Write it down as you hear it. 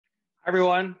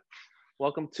everyone.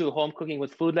 Welcome to Home Cooking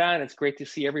with Foodland. It's great to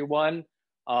see everyone.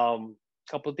 Couple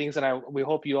of things that we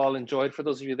hope you all enjoyed. For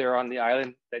those of you there on the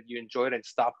island that you enjoyed and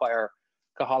stopped by our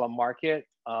Kahala market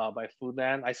by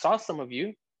Foodland. I saw some of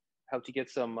you helped you get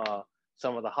some of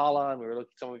the challah, and we were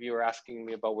looking. Some of you were asking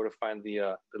me about where to find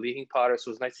the leaking powder. So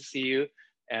it was nice to see you,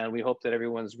 and we hope that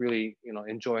everyone's really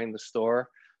enjoying the store.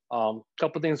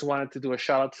 Couple of things. I wanted to do a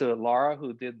shout out to Laura,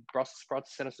 who did Brussels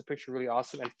sprouts, sent us a picture, really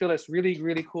awesome, and Phyllis,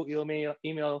 really cool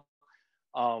email.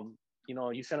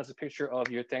 You sent us a picture of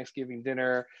your Thanksgiving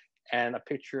dinner and a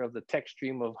picture of the text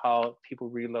stream of how people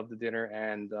really love the dinner,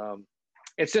 and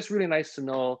it's just really nice to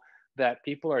know that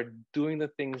people are doing the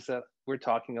things that we're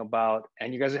talking about,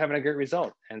 and you guys are having a great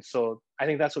result. And so I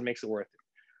think that's what makes it worth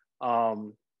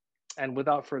it. And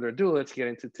without further ado, let's get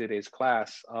into today's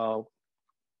class.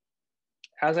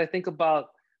 As I think about,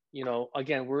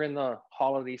 again, we're in the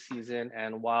holiday season,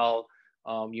 and while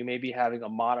you may be having a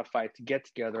modified get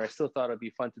together, I still thought it'd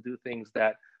be fun to do things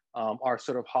that are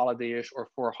sort of holiday-ish or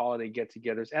for holiday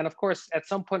get-togethers. And of course, at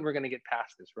some point, we're going to get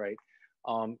past this, right?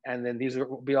 And then these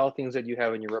will be all things that you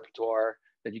have in your repertoire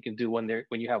that you can do when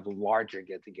you have larger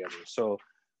get-togethers. So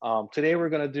today we're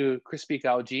going to do crispy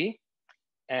Gau Gee,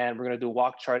 and we're going to do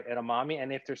Wok Charred Edamame.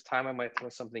 And if there's time, I might throw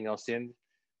something else in.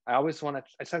 I always want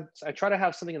to, I try to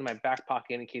have something in my back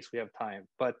pocket in case we have time,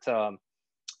 but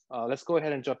let's go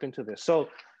ahead and jump into this. So,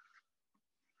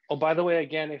 oh, by the way,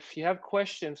 again, if you have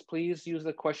questions, please use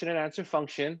the question and answer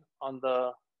function on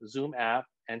the Zoom app,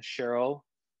 and Cheryl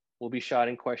will be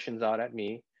shouting questions out at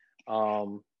me,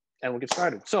 and we'll get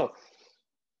started. So,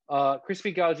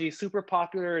 crispy Gau Gee, super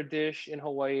popular dish in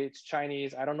Hawaii. It's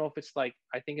Chinese. I don't know if it's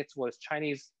it's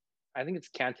Chinese. I think it's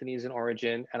Cantonese in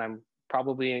origin, and I'm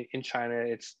probably in China,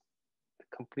 it's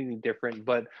completely different.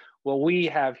 But what we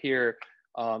have here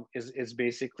is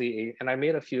basically and I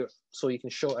made a few so I can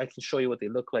show you what they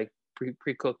look like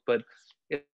pre-cooked, but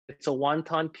it's a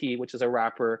wonton pea, which is a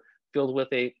wrapper filled with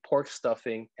a pork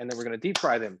stuffing, and then we're going to deep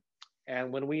fry them.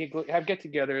 And when we have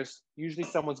get-togethers, usually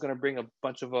someone's going to bring a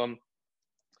bunch of them,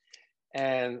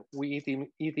 and we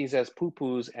eat these as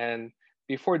poo-poos. And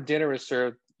before dinner is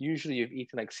served, usually you've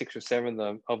eaten like 6 or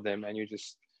 7 of them, and you're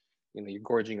just you're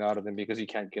gorging out of them because you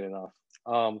can't get enough.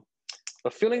 The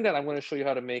filling that I'm going to show you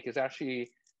how to make is actually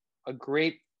a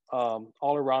great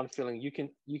all-around filling. You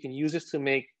can use this to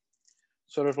make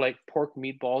sort of like pork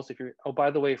meatballs. Oh,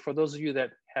 by the way, for those of you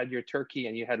that had your turkey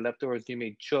and you had leftovers, you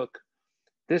made juk.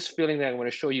 This filling that I'm going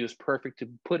to show you is perfect to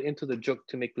put into the juk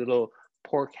to make little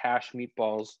pork hash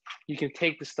meatballs. You can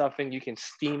take the stuffing, you can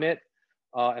steam it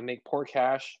and make pork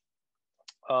hash.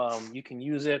 You can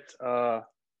use it.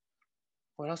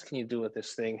 What else can you do with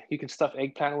this thing? You can stuff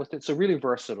eggplant with it. So really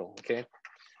versatile, okay?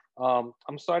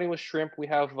 I'm starting with shrimp. I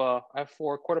have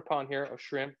 4 1/4 pound here of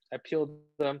shrimp. I peeled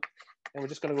them, and we're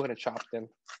just gonna go ahead and chop them.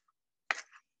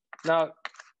 Now,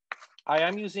 I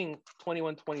am using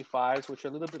 2125s, which are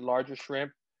a little bit larger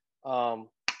shrimp.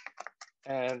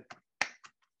 And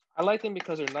I like them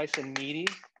because they're nice and meaty,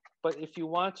 but if you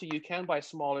want to, you can buy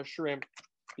smaller shrimp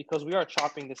because we are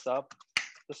chopping this up.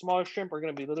 The smaller shrimp are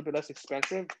gonna be a little bit less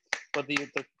expensive, but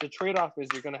the trade-off is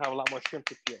you're going to have a lot more shrimp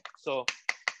to peel. So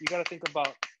you got to think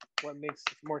about what makes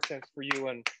more sense for you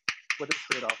and what the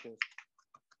trade-off is.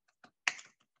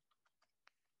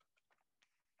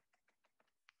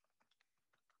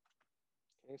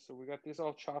 Okay, so we got these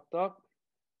all chopped up.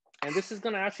 And this is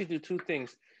going to actually do 2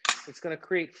 things. It's going to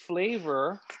create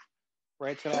flavor,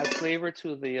 right? It's going to add flavor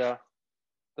to the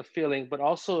filling, but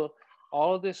also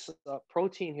all of this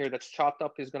protein here that's chopped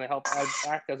up is going to help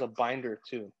act as a binder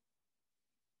too.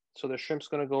 So the shrimp's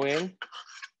gonna go in.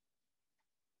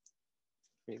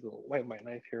 Let me go wipe my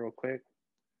knife here real quick.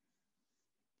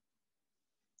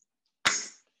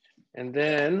 And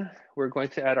then we're going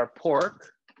to add our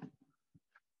pork.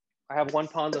 I have 1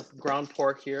 pound of ground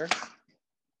pork here.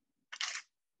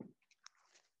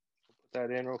 Put that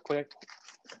in real quick.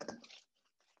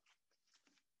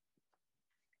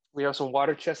 We have some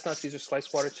water chestnuts. These are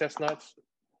sliced water chestnuts.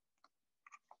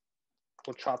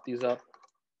 We'll chop these up.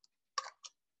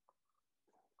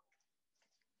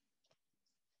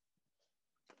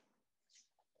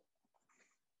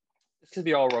 This could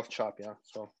be all rough chop, yeah.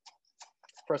 So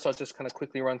first I'll just kind of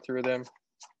quickly run through them.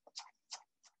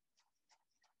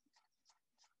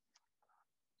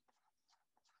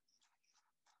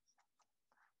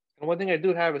 And one thing I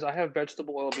do have is I have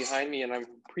vegetable oil behind me, and I'm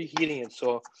preheating it.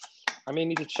 So I may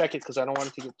need to check it because I don't want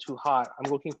it to get too hot. I'm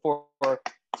looking for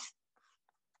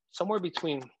somewhere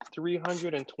between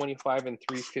 325 and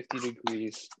 350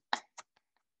 degrees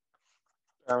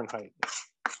Fahrenheit.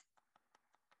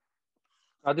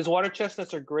 These water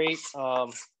chestnuts are great.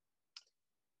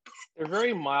 They're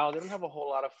very mild. They don't have a whole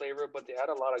lot of flavor, but they add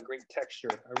a lot of great texture,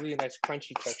 a really nice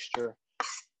crunchy texture.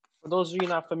 For those of you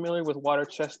not familiar with water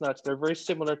chestnuts, they're very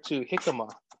similar to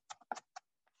jicama.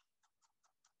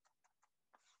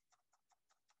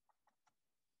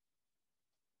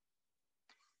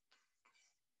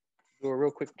 Do a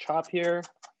real quick chop here.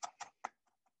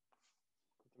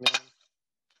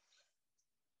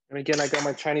 And again, I got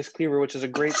my Chinese cleaver, which is a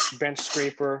great bench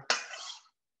scraper. Put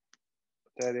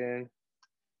that in.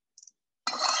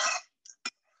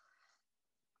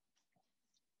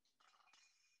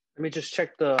 Let me just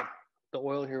check the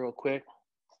oil here real quick.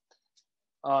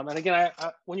 And again,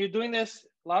 when you're doing this,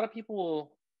 a lot of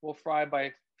people will fry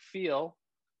by feel.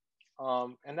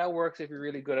 And that works if you're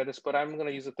really good at this, but I'm going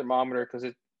to use a thermometer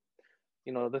because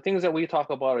the things that we talk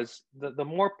about is the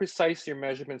more precise your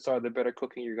measurements are, the better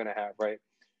cooking you're going to have, right?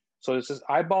 So this is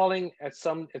eyeballing at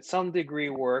some degree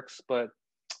works, but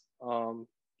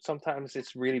sometimes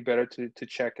it's really better to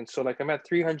check. And so like I'm at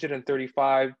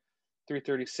 335,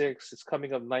 336, it's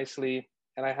coming up nicely.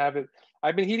 And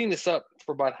I've been heating this up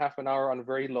for about half an hour on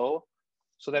very low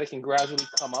so that it can gradually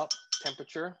come up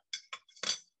temperature.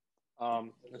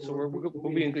 And so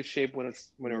we'll be in good shape when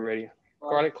we're ready.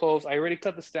 Garlic cloves, I already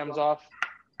cut the stems off.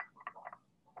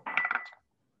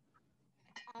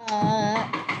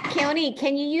 Keoni,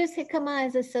 can you use jicama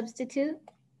as a substitute?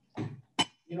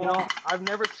 I've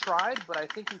never tried, but I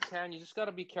think you can. You just got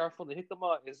to be careful. The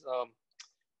jicama is a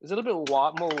little bit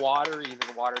more watery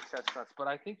than water chestnuts, but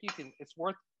I think you can. It's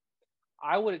worth.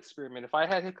 I would experiment. If I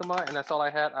had jicama and that's all I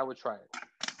had, I would try it.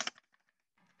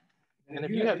 And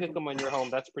if you have jicama in your home,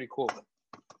 that's pretty cool.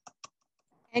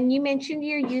 And you mentioned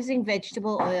you're using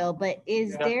vegetable oil, but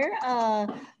is there a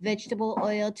vegetable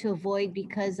oil to avoid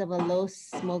because of a low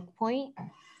smoke point?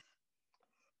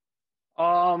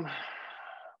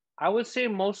 I would say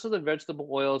most of the vegetable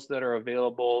oils that are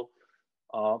available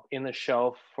in the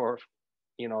shelf for,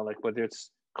 like whether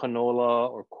it's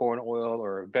canola or corn oil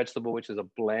or vegetable, which is a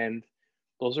blend,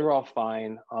 those are all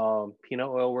fine. Peanut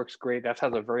oil works great. That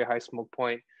has a very high smoke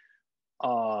point.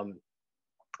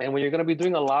 And when you're going to be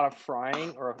doing a lot of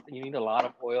frying or you need a lot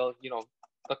of oil,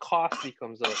 the cost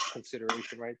becomes a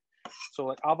consideration, right? So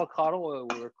like avocado oil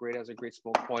would work great as a great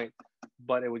smoke point,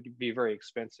 but it would be very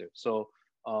expensive. So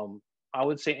I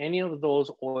would say any of those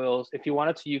oils, if you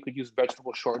wanted to, you could use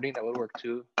vegetable shortening. That would work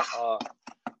too.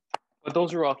 But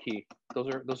those are all key. Those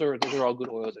are all good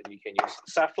oils that you can use.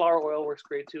 Safflower oil works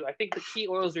great too. I think the key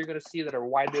oils you're going to see that are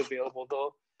widely available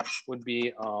though would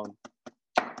be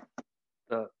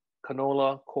the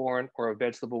canola, corn, or a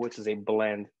vegetable, which is a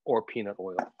blend, or peanut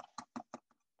oil.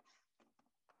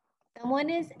 Someone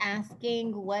is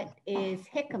asking, what is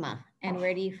jicama and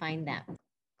where do you find that?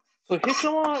 So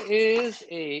jicama is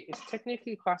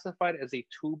technically classified as a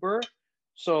tuber.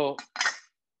 So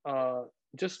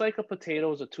just like a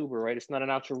potato is a tuber, right? It's not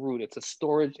an actual root. It's a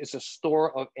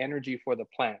store of energy for the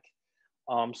plant.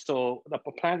 So the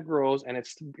plant grows and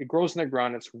it grows in the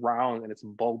ground. It's round and it's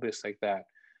bulbous like that.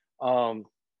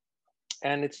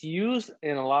 And it's used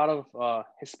in a lot of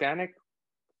Hispanic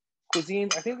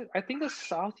cuisines. I think the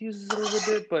South uses it a little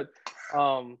bit,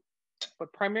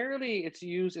 but primarily it's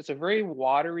used. It's a very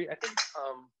watery. I think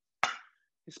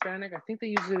Hispanic. I think they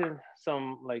use it in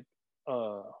some like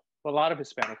a lot of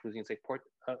Hispanic cuisines, like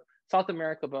South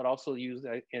America, but also use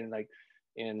it in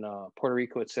Puerto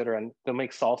Rico, etc. And they'll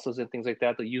make salsas and things like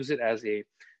that. They'll use it as a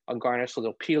garnish. So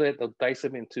they'll peel it, they'll dice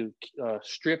them into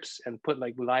strips and put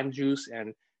like lime juice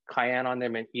and cayenne on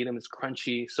them and eat them. It's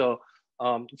crunchy. So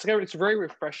it's a very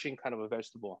refreshing kind of a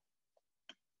vegetable.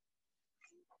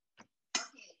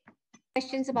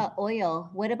 Questions about oil.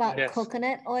 What about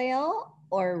coconut oil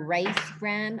or rice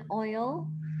bran oil?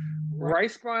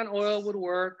 Rice bran oil would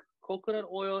work. Coconut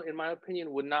oil, in my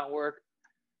opinion, would not work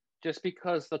just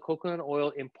because the coconut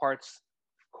oil imparts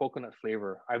coconut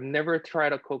flavor. I've never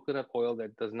tried a coconut oil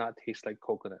that does not taste like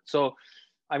coconut. So,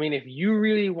 I mean, if you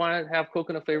really want to have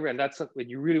coconut flavor and that's what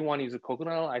you really want to use a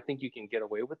coconut oil, I think you can get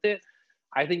away with it.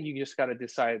 I think you just got to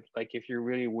decide like if you're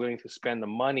really willing to spend the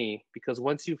money, because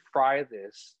once you fry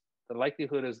this, the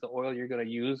likelihood is the oil you're going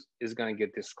to use is going to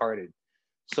get discarded.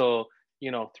 So,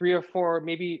 $3 or $4,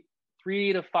 maybe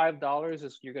 $3 to $5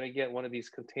 is you're going to get one of these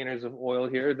containers of oil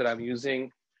here that I'm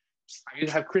using. I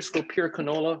have Crisco Pure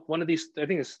Canola. One of these, I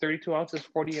think it's 32 ounces,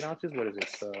 48 ounces. What is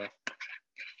this?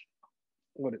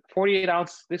 48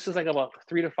 ounce. This is like about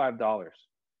 $3 to $5.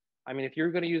 I mean, if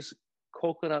you're going to use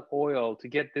coconut oil to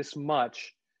get this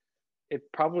much, it's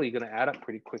probably going to add up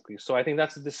pretty quickly. So I think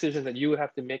that's a decision that you would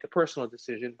have to make, a personal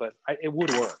decision, but it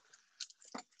would work.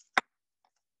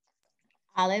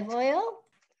 Olive oil?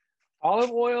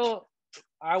 Olive oil,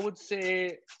 I would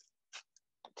say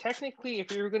technically,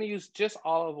 if you were going to use just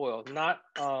olive oil, not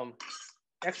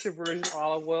extra virgin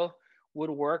olive oil would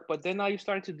work. But then now you're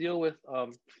starting to deal with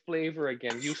flavor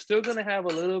again. You're still going to have a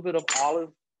little bit of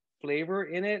olive flavor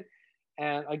in it.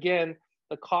 And again,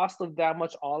 the cost of that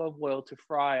much olive oil to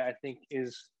fry, I think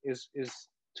is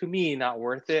to me not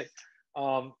worth it.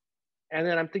 And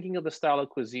then I'm thinking of the style of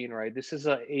cuisine, right? This is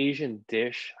an Asian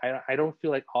dish. I don't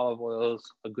feel like olive oil is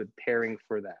a good pairing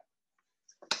for that.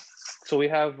 So we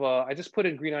have, I just put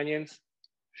in green onions,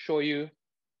 shoyu.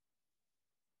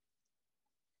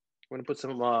 We're gonna put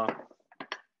some,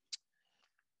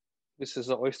 this is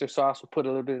the oyster sauce. We'll put a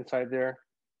little bit inside there.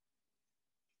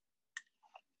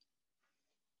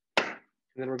 And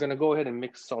then we're gonna go ahead and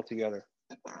mix this all together.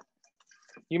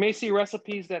 You may see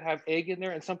recipes that have egg in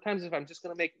there, and sometimes if I'm just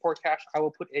gonna make pork hash, I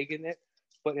will put egg in it.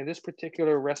 But in this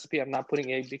particular recipe, I'm not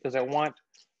putting egg because I want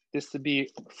this to be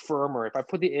firmer. If I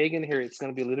put the egg in here, it's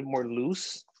gonna be a little more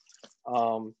loose.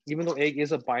 Even though egg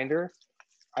is a binder,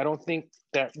 I don't think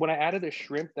that when I added the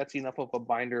shrimp, that's enough of a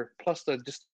binder. Plus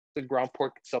just the ground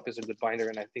pork itself is a good binder,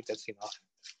 and I think that's enough.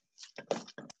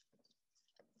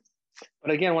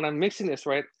 But again, when I'm mixing this,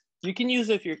 right, you can use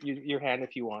it if your hand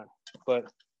if you want. But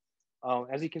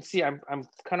as you can see, I'm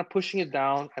kind of pushing it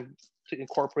down to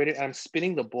incorporate it, and I'm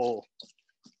spinning the bowl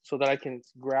so that I can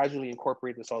gradually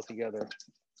incorporate this all together.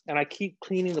 And I keep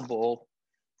cleaning the bowl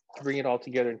to bring it all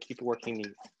together and keep it working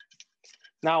neat.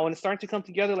 Now, when it's starting to come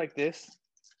together like this,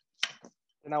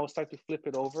 then I will start to flip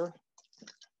it over.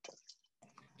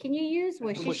 Can you use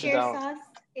Worcestershire sauce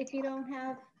if you don't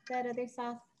have that other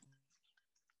sauce?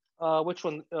 Which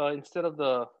one? Instead of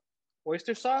the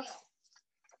oyster sauce?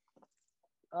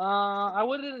 I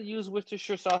wouldn't use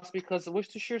Worcestershire sauce because the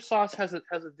Worcestershire sauce has a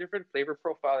different flavor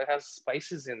profile. It has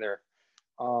spices in there,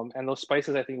 and those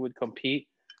spices I think would compete.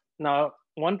 Now,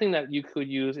 one thing that you could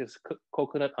use is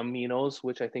coconut aminos,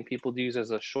 which I think people use as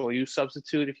a shoyu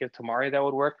substitute. If you have tamari, that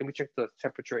would work. Let me check the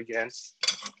temperature again.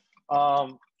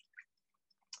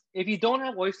 If you don't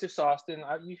have oyster sauce, then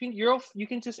you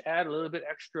can just add a little bit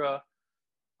extra,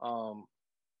 a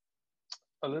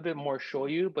little bit more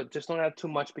shoyu, but just don't add too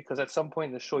much because at some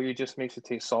point the shoyu just makes it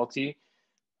taste salty.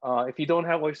 If you don't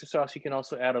have oyster sauce, you can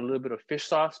also add a little bit of fish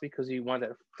sauce because you want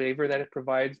that flavor that it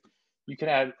provides. You can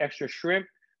add extra shrimp.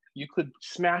 You could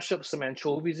smash up some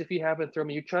anchovies if you have it.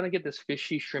 You're trying to get this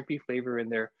fishy, shrimpy flavor in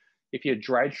there. If you have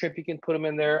dried shrimp, you can put them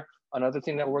in there. Another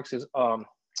thing that works is,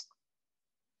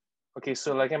 okay,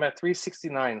 so like I'm at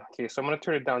 369. Okay, so I'm gonna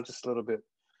turn it down just a little bit.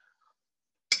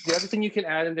 The other thing you can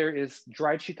add in there is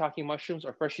dried shiitake mushrooms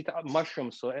or fresh shiitake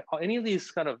mushrooms. So any of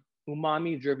these kind of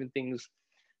umami-driven things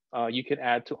you can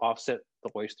add to offset the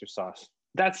oyster sauce.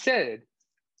 That said,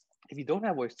 if you don't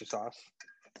have oyster sauce,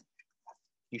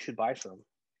 you should buy some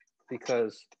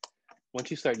because once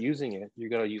you start using it, you're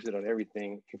gonna use it on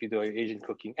everything if you do Asian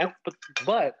cooking. And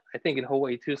but I think in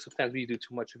Hawaii too, sometimes we do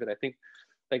too much of it. I think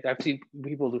like I've seen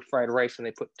people do fried rice and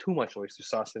they put too much oyster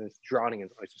sauce and it's drowning in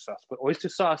oyster sauce. But oyster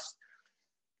sauce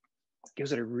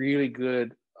gives it a really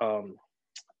good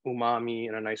umami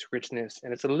and a nice richness,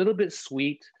 and it's a little bit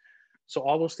sweet. So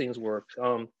all those things work.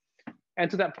 And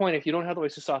to that point, if you don't have the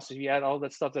oyster sauce, if you add all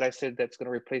that stuff that I said that's going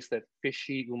to replace that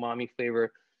fishy umami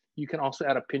flavor, you can also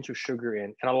add a pinch of sugar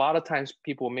in. And a lot of times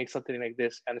people will make something like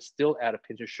this and still add a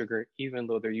pinch of sugar, even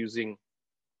though they're using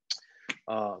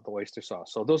the oyster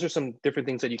sauce. So those are some different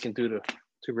things that you can do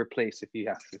to replace if you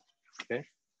have to, okay?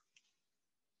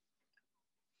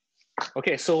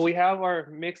 Okay, so we have our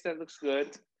mix that looks good.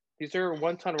 These are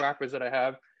wonton wrappers that I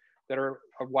have that are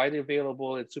widely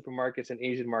available in supermarkets and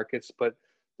Asian markets, but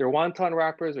they're wonton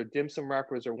wrappers or dim sum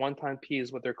wrappers or wonton pea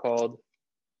is what they're called.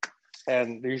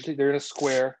 And they're in a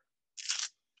square.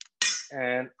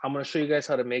 And I'm gonna show you guys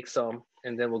how to make some,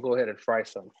 and then we'll go ahead and fry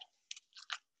some.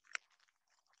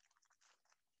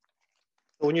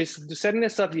 So when you're setting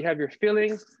this up, you have your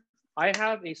filling. I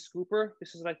have a scooper.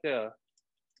 This is like the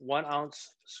 1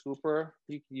 ounce scooper.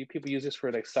 You people use this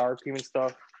for like sour cream and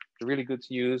stuff. They're really good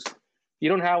to use. If you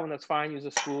don't have one, that's fine. Use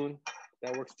a spoon.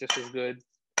 That works just as good.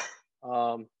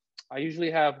 I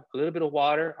usually have a little bit of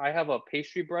water. I have a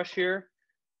pastry brush here.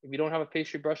 If you don't have a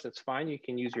pastry brush, that's fine. You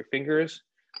can use your fingers.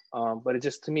 But it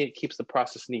just, to me, it keeps the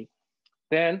process neat.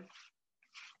 Then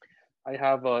I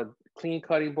have a clean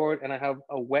cutting board and I have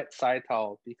a wet side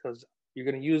towel because you're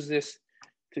gonna use this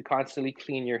to constantly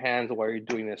clean your hands while you're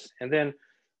doing this. And then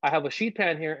I have a sheet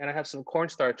pan here and I have some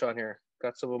cornstarch on here.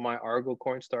 Got some of my Argo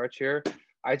cornstarch here.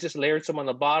 I just layered some on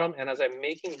the bottom, and as I'm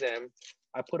making them,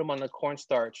 I put them on the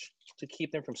cornstarch to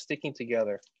keep them from sticking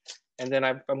together. And then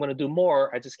if I'm gonna do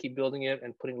more, I just keep building it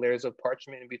and putting layers of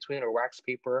parchment in between or wax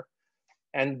paper.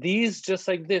 And these, just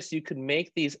like this, you could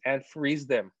make these and freeze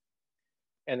them.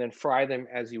 and then fry them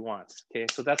as you want. Okay,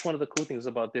 so that's one of the cool things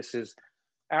about this is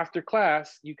after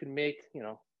class, you can make,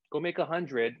 go make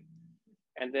 100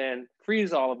 and then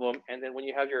freeze all of them. And then when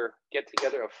you have your get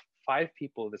together of 5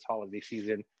 people this holiday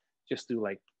season, just do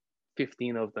like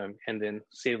 15 of them and then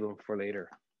save them for later.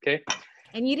 Okay.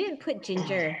 And you didn't put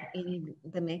ginger in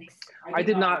the mix. I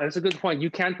did not. That's a good point.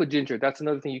 You can put ginger. That's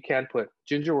another thing you can put.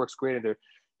 Ginger works great in there.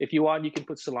 If you want, you can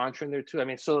put cilantro in there too. I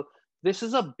mean, so this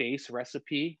is a base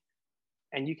recipe.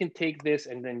 And you can take this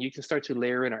and then you can start to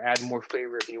layer in or add more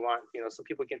flavor if you want. Some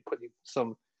people can put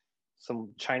some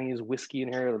Chinese whiskey in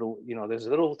here. There's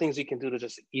little things you can do to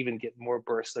just even get more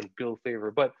burst and build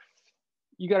flavor. But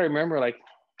you got to remember, like,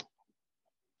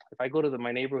 if I go to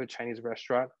my neighborhood Chinese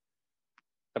restaurant,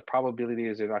 the probability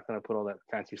is they're not going to put all that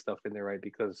fancy stuff in there, right?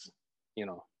 Because,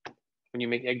 when you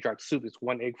make egg drop soup, it's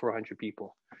 1 egg for 100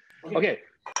 people. Okay,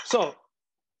 so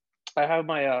I have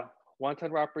my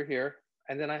wonton wrapper here.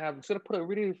 And then I'm going to put a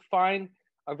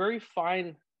very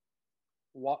fine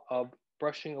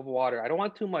brushing of water. I don't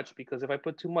want too much because if I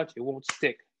put too much, it won't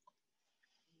stick.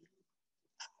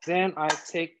 Then I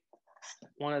take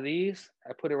one of these,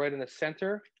 I put it right in the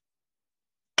center,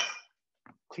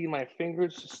 clean my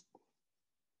fingers, just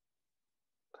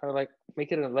kind of like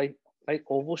make it in a light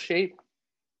oval shape.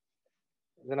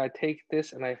 Then I take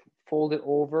this and I fold it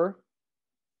over.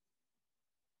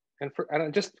 And I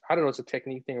don't know, it's a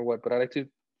technique thing or what, but I like to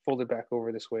fold it back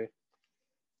over this way.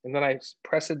 And then I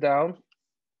press it down,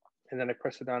 and then I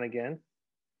press it down again.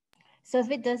 So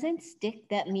if it doesn't stick,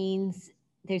 that means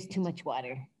there's too much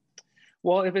water.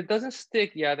 Well, if it doesn't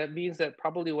stick, yeah, that means that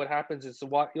probably what happens is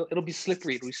it'll be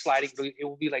slippery, it'll be sliding, it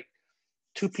will be like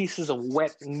 2 pieces of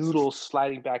wet noodles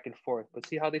sliding back and forth. But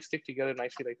see how they stick together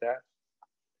nicely like that?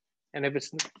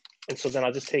 And so then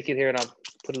I'll just take it here and I'll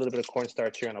put a little bit of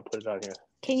cornstarch here and I'll put it on here.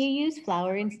 Can you use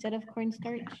flour instead of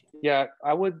cornstarch? Yeah,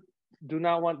 you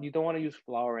don't want to use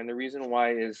flour. And the reason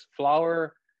why is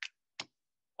flour,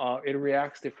 it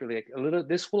reacts differently.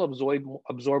 This will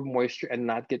absorb moisture and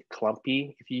not get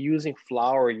clumpy. If you're using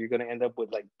flour, you're going to end up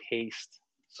with like paste.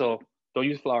 So don't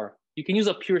use flour. You can use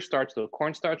a pure starch though.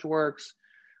 Cornstarch works,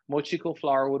 mochiko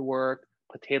flour would work,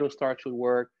 potato starch would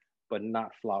work, but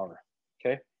not flour,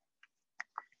 okay?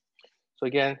 So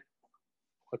again,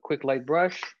 a quick light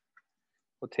brush.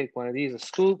 We'll take one of these, a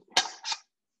scoop,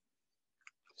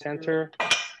 center.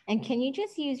 And can you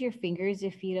just use your fingers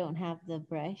if you don't have the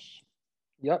brush?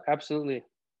 Yep, absolutely.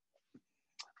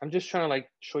 I'm just trying to like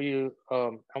show you,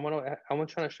 I'm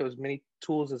trying to show as many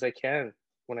tools as I can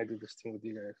when I do this thing with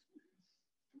you guys.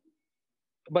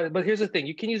 But here's the thing,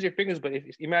 you can use your fingers, but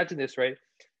imagine this, right?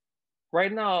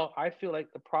 Right now, I feel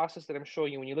like the process that I'm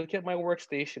showing you, when you look at my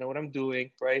workstation and what I'm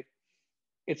doing, right?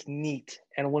 It's neat.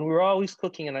 And when we're always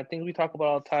cooking, and I think we talk about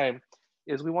all the time,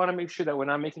 is we want to make sure that we're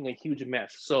not making a huge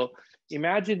mess. So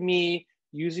imagine me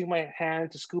using my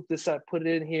hand to scoop this up, put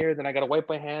it in here, then I got to wipe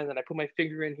my hands, and I put my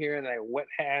finger in here, and I wet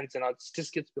hands, and it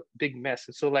just gets a big mess.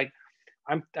 And so like,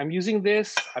 I'm using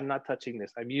this, I'm not touching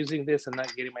this. I'm using this and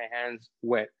not getting my hands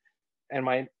wet. And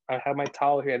I have my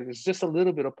towel here, and there's just a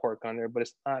little bit of pork on there, but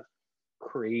it's not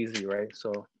crazy, right?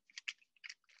 So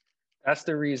that's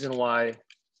the reason why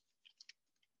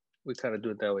we kind of do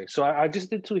it that way. So I just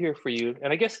did 2 here for you.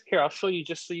 And I guess here, I'll show you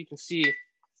just so you can see,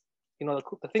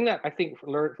 the thing that I think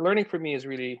learning for me is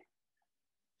really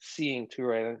seeing too,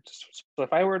 right? And so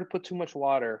if I were to put too much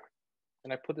water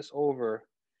and I put this over,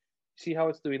 see how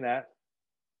it's doing that?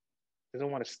 It doesn't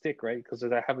want to stick, right? Because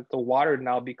I have the water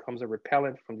now becomes a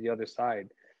repellent from the other side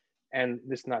and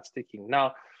this not sticking.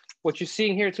 Now, what you're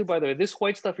seeing here too, by the way, this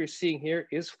white stuff you're seeing here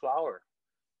is flour.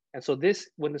 And so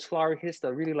when this flour hits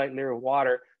the really light layer of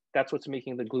water, that's what's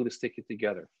making the glue to stick it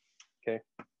together, okay?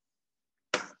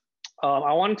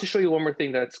 I wanted to show you one more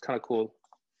thing that's kind of cool.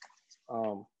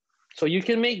 So you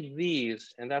can make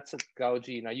these, and that's a Gau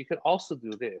Gee. Now you could also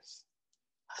do this.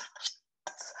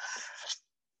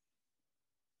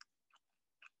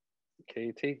 Okay,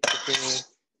 you take the thing,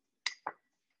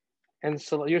 and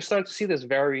so you start to see there's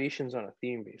variations on a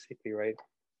theme, basically, right?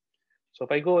 So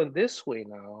if I go in this way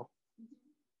now,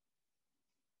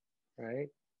 right?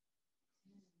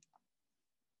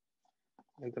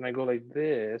 And then I go like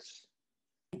this.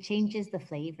 It changes the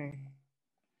flavor.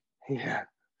 Yeah.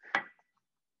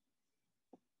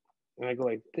 And I go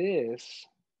like this.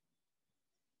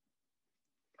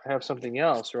 I have something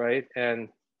else, right? And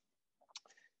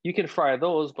you can fry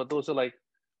those, but those are like,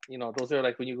 those are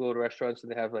like when you go to restaurants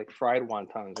and they have like fried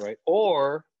wontons, right?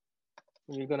 Or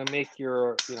when you're gonna make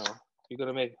you're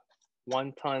gonna make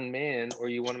wonton min, or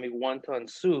you want to make wonton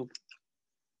soup,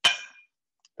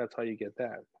 that's how you get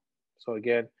that. So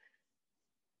again,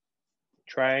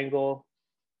 triangle.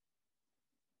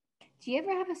 Do you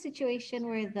ever have a situation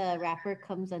where the wrapper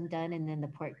comes undone and then the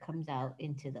pork comes out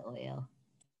into the oil?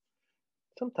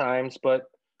 Sometimes, but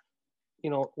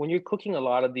when you're cooking a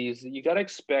lot of these, you got to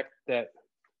expect that,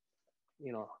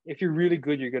 if you're really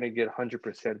good, you're going to get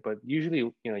 100%, but usually,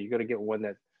 you're going to get one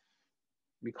that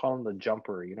we call them the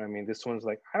jumper. You know what I mean? This one's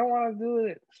like, I don't want to do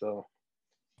it. So,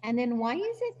 And then why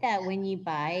is it that when you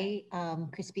buy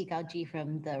crispy Gau Gee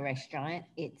from the restaurant,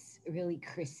 it's really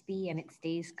crispy and it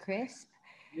stays crisp?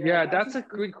 yeah, that's a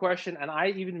good question. And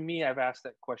I've asked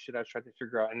that question. I was trying to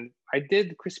figure out. And I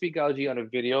did crispy Gau Gee on a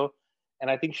video,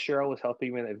 and I think Cheryl was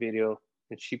helping me in that video.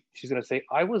 And she's going to say,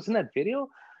 I was in that video.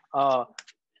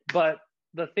 But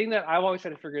the thing that I've always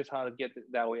tried to figure is how to get it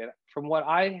that way. And from what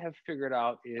I have figured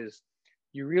out is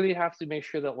you really have to make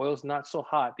sure the oil's not so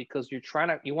hot, because you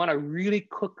want to really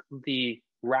cook the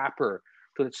wrapper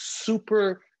so it's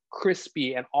super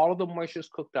crispy and all of the moisture is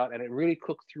cooked out and it really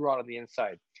cooks throughout on the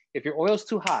inside. If your oil's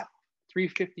too hot,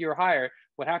 350 or higher,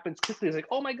 what happens quickly is like,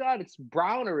 oh my God, it's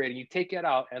brown already. You take it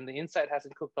out and the inside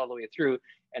hasn't cooked all the way through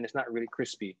and it's not really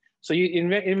crispy. So you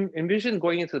envision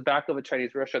going into the back of a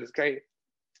Chinese restaurant. This guy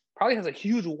probably has a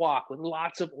huge wok with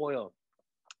lots of oil,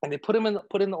 and they put in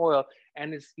the oil,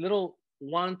 and this little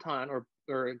wonton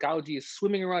or Gau Gee is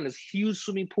swimming around this huge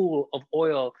swimming pool of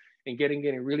oil and getting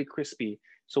really crispy.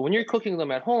 So when you're cooking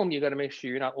them at home, you got to make sure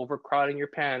you're not overcrowding your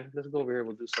pan. Let's go over here.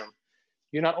 We'll do some.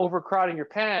 You're not overcrowding your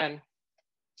pan,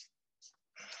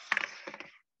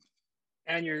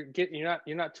 and you're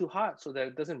not too hot so that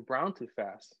it doesn't brown too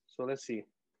fast. So let's see.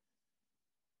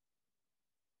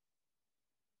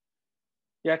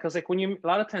 Yeah, because like a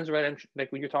lot of times, right?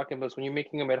 Like when you're talking about when you're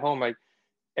making them at home, like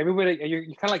everybody, you're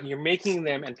kind of like you're making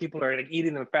them, and people are like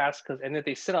eating them fast and if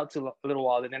they sit out to a little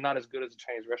while, then they're not as good as the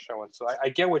Chinese restaurant ones. So I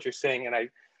get what you're saying, and I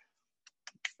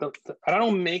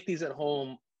don't make these at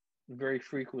home very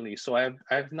frequently, so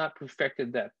I've not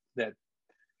perfected that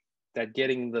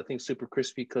getting the thing super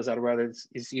crispy, because I'd rather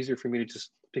it's easier for me to just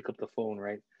pick up the phone,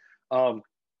 right?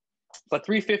 But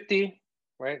 350,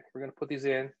 right? We're gonna put these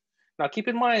in. Now keep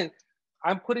in mind,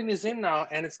 I'm putting this in now,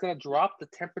 and it's going to drop the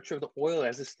temperature of the oil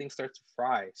as this thing starts to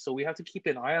fry. So we have to keep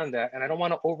an eye on that. And I don't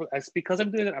want to because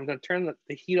I'm doing it, I'm going to turn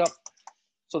the heat up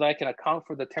so that I can account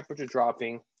for the temperature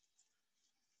dropping.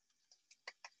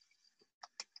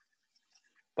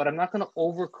 But I'm not going to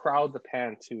overcrowd the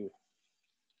pan too.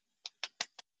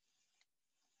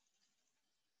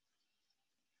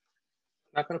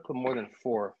 I'm not going to put more than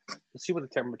 4. Let's see what the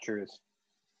temperature is.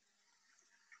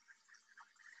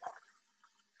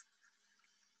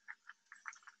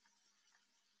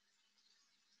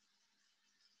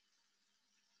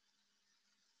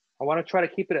 I want to try to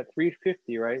keep it at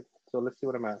 350, right? So let's see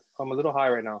what I'm at. I'm a little high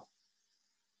right now.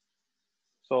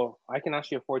 So I can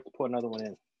actually afford to put another one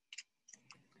in.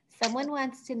 Someone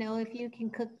wants to know if you can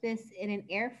cook this in an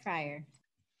air fryer.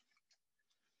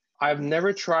 I've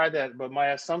never tried that, but my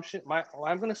assumption, what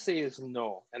I'm going to say is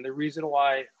no. And the reason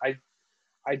why I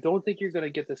don't think you're going to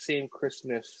get the same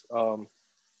crispness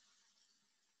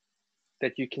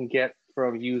that you can get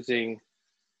from using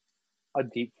a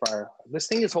deep fryer. This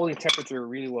thing is holding temperature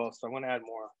really well, so I'm going to add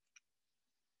more.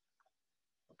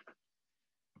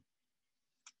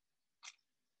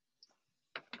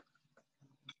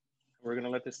 We're going to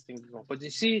let this thing go. But you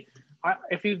see,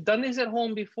 if you've done these at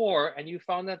home before and you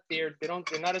found that they're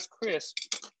not as crisp,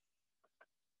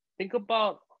 think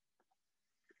about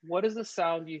what is the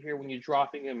sound you hear when you're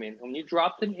dropping them in. When you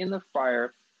drop them in the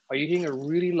fryer, are you hearing a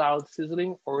really loud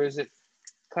sizzling, or is it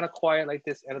kind of quiet like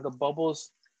this, and are the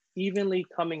bubbles evenly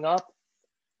coming up,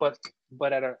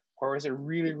 or is it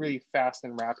really, really fast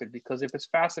and rapid? Because if it's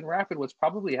fast and rapid, what's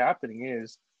probably happening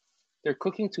is they're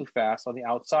cooking too fast on the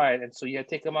outside, and so you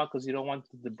take them out because you don't want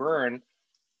them to burn,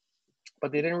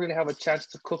 but they didn't really have a chance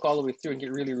to cook all the way through and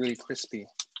get really, really crispy.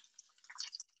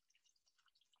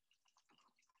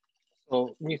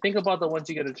 So when you think about the ones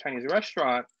you get at a Chinese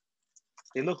restaurant,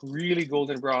 they look really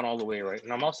golden brown all the way, right?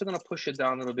 And I'm also going to push it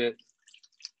down a little bit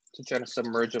to try to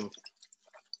submerge them,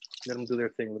 let them do their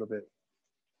thing a little bit.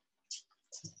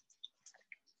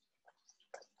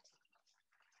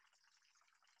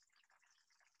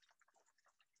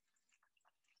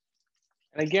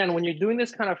 And again, when you're doing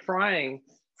this kind of frying,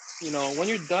 when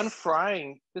you're done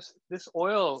frying, this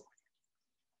oil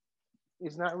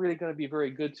is not really going to be very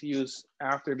good to use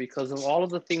after, because of all of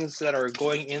the things that are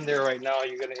going in there right now.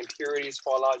 You're going to impurities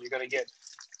fall out. You're going to get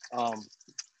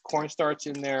cornstarch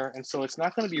in there. And so it's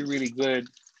not going to be really good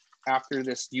after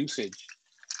this usage.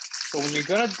 So when you're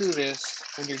going to do this,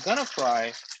 when you're going to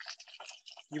fry,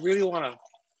 you really want to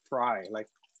fry, like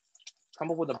come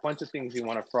up with a bunch of things you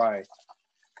want to fry.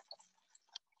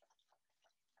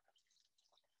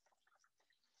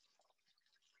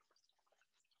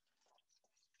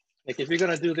 Like if you're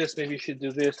gonna do this, maybe you should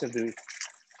do this and do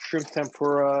shrimp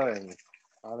tempura and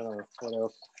I don't know what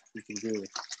else you can do.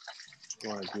 You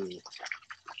want to do?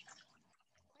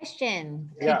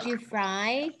 Question. Yeah, Could you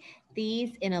fry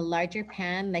these in a larger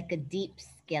pan like a deep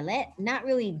skillet? Not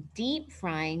really deep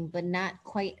frying, but not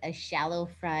quite a shallow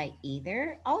fry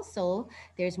either. Also,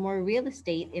 there's more real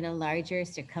estate in a larger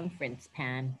circumference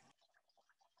pan.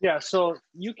 yeah. So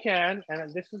you can,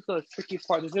 and this is the tricky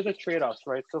part. These are the trade-offs,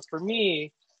 right? So for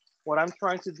me, what I'm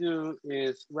trying to do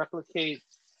is replicate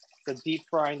the deep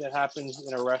frying that happens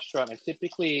in a restaurant. And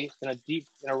typically, in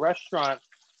a restaurant,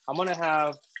 I'm gonna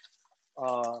have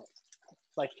uh,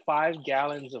 like 5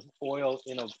 gallons of oil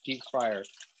in a deep fryer.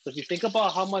 So if you think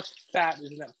about how much fat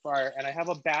is in that fryer, and I have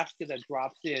a basket that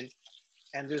drops in,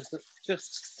 and there's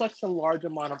just such a large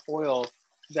amount of oil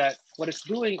that what it's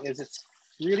doing is it's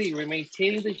really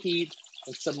maintaining the heat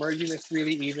and submerging this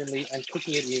really evenly and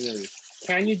cooking it evenly.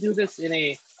 Can you do this in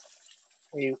a,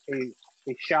 a,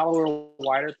 a shallower,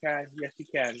 wider pan? Yes, you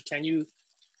can. Can you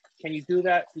do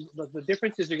that? The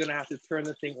difference is you're gonna have to turn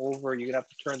the thing over. You're gonna have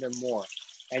to turn them more,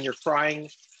 and you're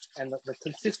frying, and the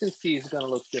consistency is gonna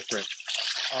look different.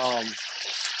 Um,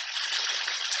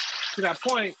 to that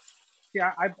point,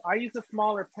 yeah, I use a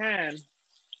smaller pan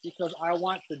because I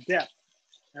want the depth,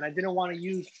 and I didn't want to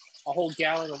use a whole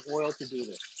gallon of oil to do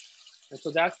this. And so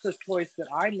that's the choice that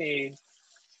I made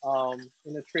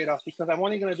in the trade-off because I'm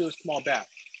only gonna do a small batch.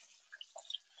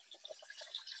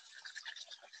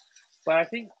 But I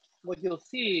think what you'll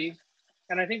see,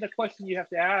 and I think the question you have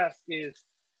to ask is,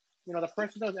 the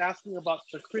person that was asking about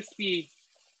the crispy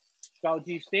Gau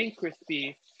Gee staying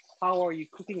crispy, how are you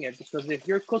cooking it? Because if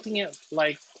you're cooking it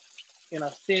like in a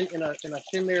thin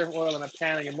layer of oil in a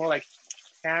pan, and you're more like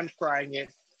pan frying it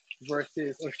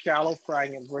versus or shallow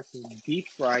frying it versus deep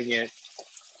frying it,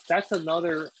 that's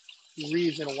another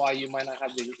reason why you might not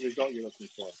have the result you're looking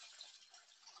for.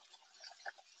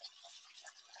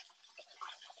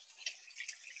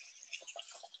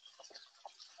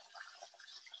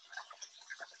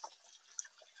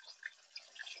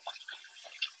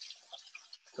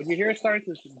 When you hear it starting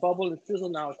to bubble and sizzle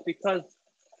now, it's because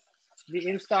the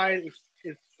inside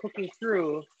is cooking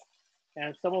through,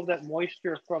 and some of that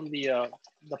moisture from the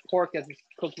pork as it's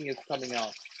cooking is coming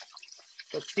out.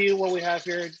 Let's see what we have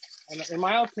here. And in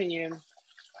my opinion,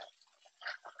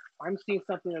 I'm seeing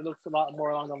something that looks a lot more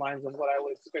along the lines of what I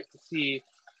would expect to see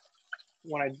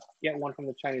when I get one from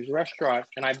the Chinese restaurant.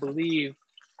 And I believe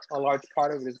a large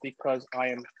part of it is because I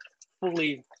am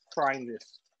fully frying this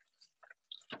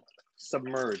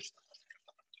submerged.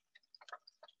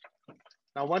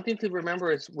 Now, one thing to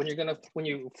remember is when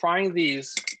you're frying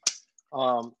these,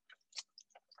 um,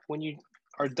 when you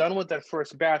are done with that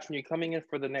first batch, when you're coming in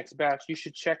for the next batch, you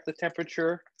should check the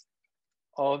temperature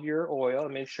of your oil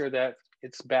and make sure that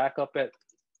it's back up at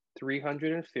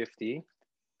 350.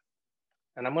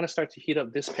 And I'm gonna start to heat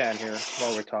up this pan here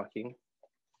while we're talking.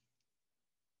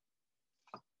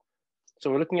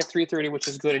 So we're looking at 330, which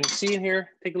is good. And you see in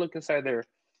here, take a look inside there.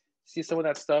 See some of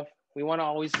that stuff? We wanna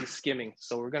always be skimming.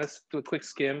 So we're gonna do a quick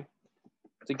skim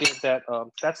to get that.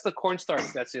 That's the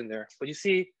cornstarch that's in there. But you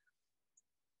see,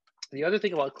 the other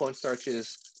thing about cornstarch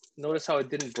is, notice how it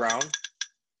didn't brown.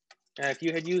 And if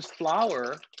you had used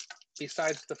flour,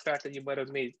 besides the fact that you might have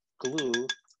made glue,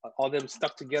 all them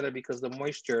stuck together because of the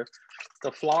moisture,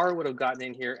 the flour would have gotten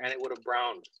in here and it would have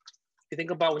browned. You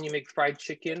think about when you make fried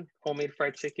chicken, homemade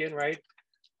fried chicken, right?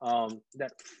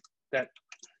 That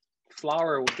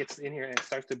flour gets in here and it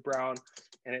starts to brown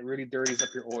and it really dirties up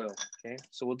your oil, okay?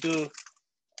 So we'll do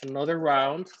another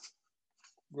round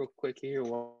real quick here.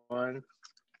 1,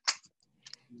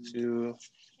 2.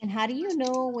 And how do you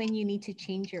know when you need to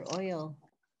change your oil?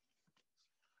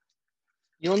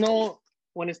 You'll know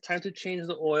when it's time to change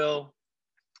the oil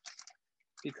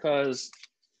because,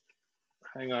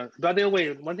 hang on. By the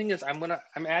way, one thing is I'm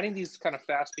adding these kind of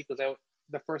fast because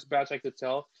the first batch I could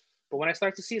tell, but when I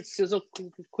start to see it sizzle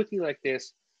quickly like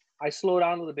this, I slow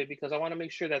down a little bit because I want to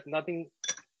make sure that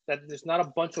there's not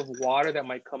a bunch of water that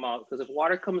might come out, because if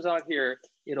water comes out here,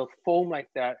 it'll foam like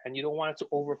that, and you don't want it to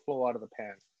overflow out of the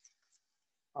pan.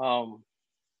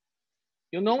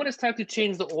 You'll know when it's time to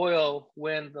change the oil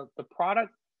when the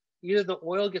product, either the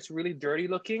oil gets really dirty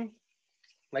looking,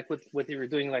 like with you're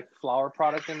doing like flour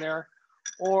product in there,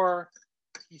 or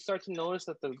you start to notice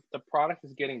that the product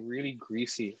is getting really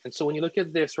greasy. And so when you look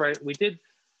at this, right,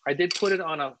 I did put it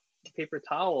on a paper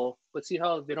towel, but see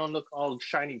how they don't look all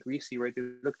shiny greasy, right? They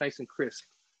look nice and crisp.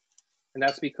 And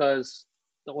that's because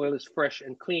the oil is fresh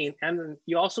and clean. And then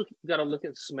you also got to look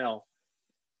at smell.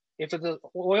 If the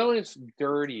oil is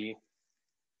dirty,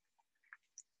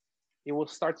 it will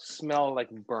start to smell like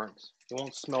burnt. It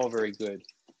won't smell very good.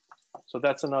 So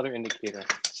that's another indicator.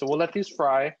 So we'll let these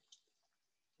fry.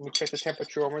 Let me check the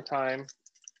temperature one more time.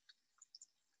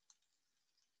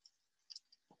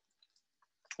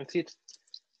 And see,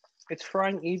 it's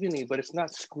frying evenly, but it's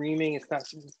not screaming.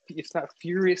 It's not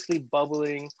furiously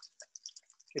bubbling.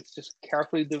 It's just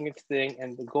carefully doing its thing.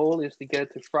 And the goal is to get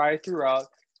it to fry throughout,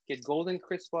 get golden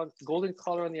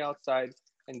color on the outside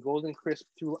and golden crisp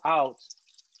throughout.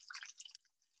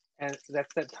 And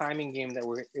that's that timing game that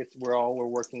we're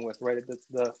working with, right?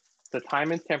 The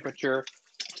time and temperature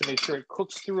to make sure it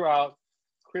cooks throughout,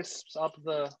 crisps up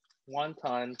the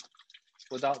wonton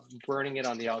without burning it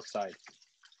on the outside.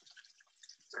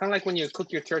 It's kind of like when you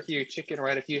cook your turkey or chicken,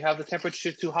 right? If you have the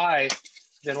temperature too high,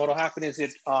 then what'll happen is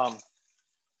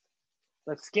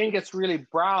the skin gets really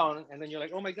brown, and then you're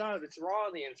like, oh my God, it's raw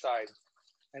on the inside,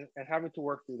 and having to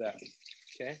work through that.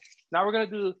 Okay. Now we're gonna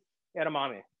do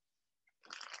edamame.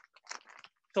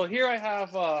 So here I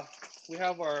have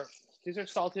these are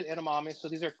salted edamame. So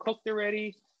these are cooked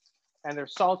already, and they're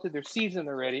salted, they're seasoned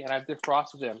already, and I've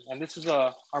defrosted them. And this is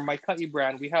our Maika'i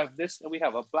brand. We have this, and we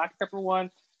have a black pepper one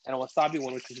and a wasabi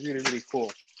one, which is really, really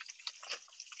cool.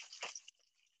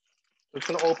 We're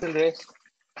just gonna open this.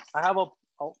 I have a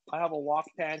wok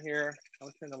pan here.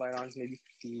 I'll turn the light on, maybe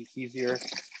be easier.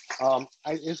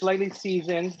 It's lightly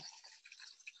seasoned,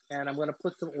 and I'm gonna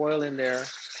put some oil in there.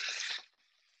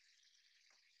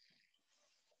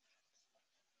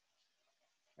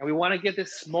 And we wanna get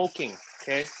this smoking,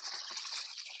 okay?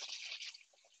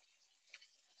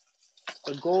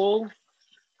 The goal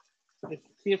is,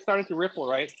 see it starting to ripple,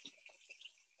 right?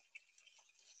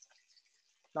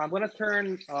 Now I'm gonna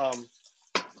turn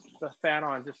the fan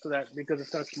on just so that, because it's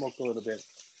gonna smoke a little bit.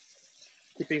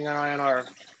 Keeping an eye on our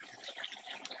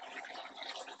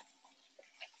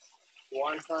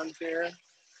wontons here.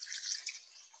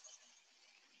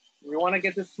 We wanna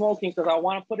get this smoking because I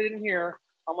wanna put it in here.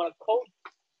 I'm gonna coat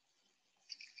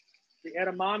the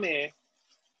edamame,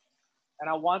 and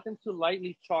I want them to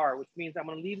lightly char, which means I'm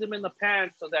gonna leave them in the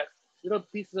pan so that little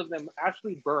pieces of them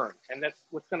actually burn. And that's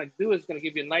what's gonna do, is gonna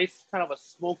give you a nice kind of a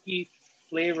smoky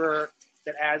flavor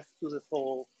that adds to this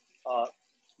whole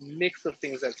mix of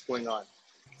things that's going on.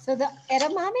 So the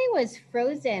edamame was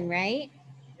frozen, right?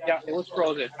 Yeah, it was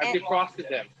frozen. I defrosted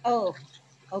them. Oh,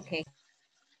 okay.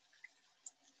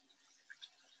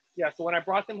 Yeah, so when I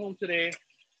brought them home today,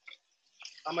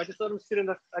 I just let them sit in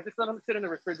the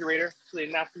refrigerator so they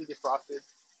naturally defrosted.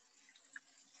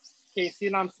 Okay, see,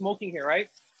 now I'm smoking here, right?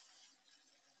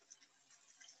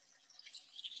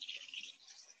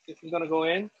 This is gonna go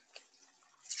in.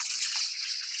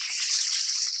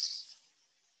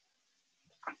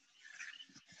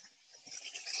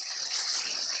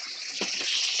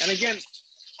 And again,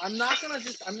 I'm not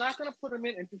gonna put them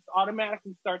in and just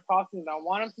automatically start tossing them. I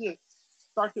want them to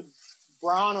start to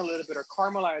brown a little bit or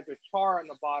caramelize or char on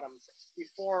the bottom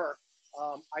before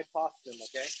I toss them,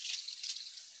 okay?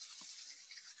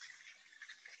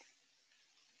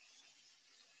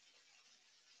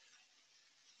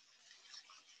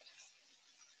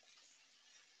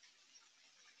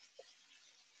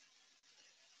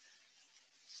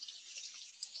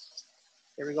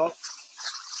 Here we go.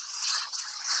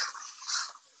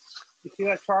 You see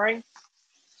that charring?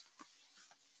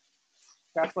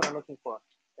 That's what I'm looking for,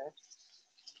 okay?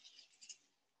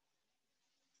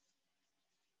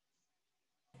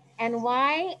 And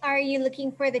why are you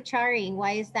looking for the charring?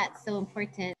 Why is that so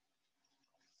important?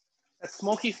 That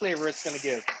smoky flavor it's gonna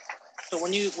give. So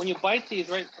when you bite these,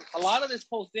 right, a lot of this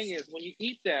whole thing is when you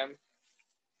eat them,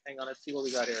 hang on, let's see what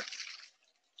we got here.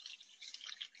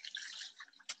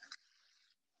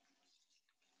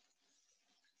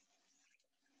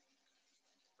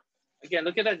 Again,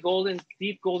 look at that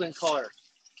deep golden color.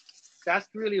 That's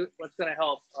really what's gonna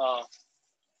help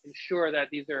ensure that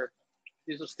these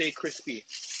will stay crispy.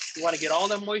 You wanna get all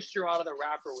the moisture out of the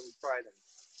wrapper when you fry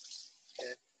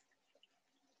them.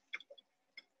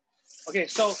 Okay,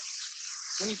 so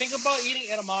when you think about eating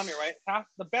edamame, right,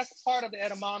 the best part of the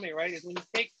edamame, right, is when you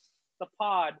take the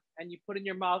pod and you put it in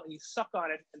your mouth and you suck on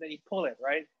it and then you pull it,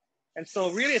 right? And so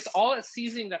really it's all that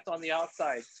seasoning that's on the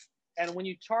outside. And when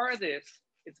you char this,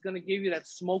 it's gonna give you that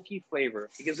smoky flavor.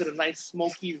 It gives it a nice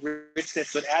smoky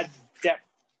richness, so it adds depth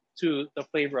to the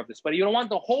flavor of this. But you don't want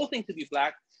the whole thing to be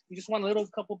black. You just want a little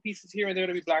couple pieces here and there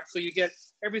to be black. So you get,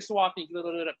 every so often, you get a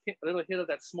little hit of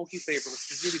that smoky flavor,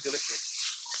 which is really delicious.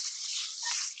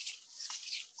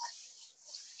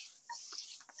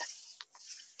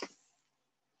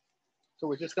 So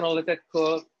we're just gonna let that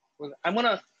cook.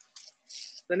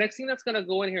 The next thing that's gonna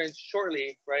go in here is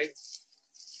shortly, right?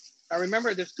 Now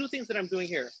remember, there's two things that I'm doing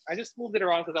here. I just moved it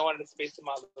around because I wanted to space them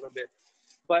out a little bit.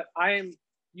 But I am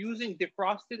using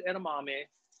defrosted edamame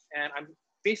and I'm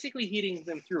basically heating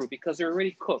them through because they're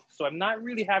already cooked. So I'm not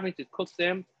really having to cook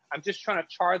them. I'm just trying to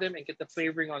char them and get the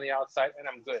flavoring on the outside, and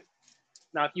I'm good.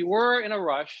 Now, if you were in a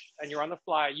rush and you're on the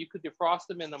fly, you could defrost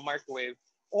them in the microwave,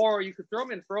 or you could throw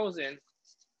them in frozen.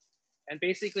 And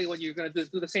basically what you're gonna do is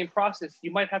do the same process.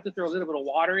 You might have to throw a little bit of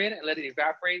water in and let it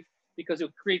evaporate because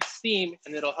it'll create steam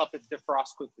and it'll help it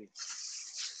defrost quickly.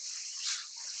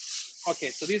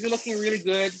 Okay, so these are looking really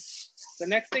good. The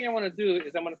next thing I wanna do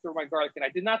is I'm gonna throw my garlic in. I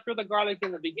did not throw the garlic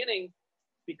in the beginning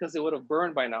because it would have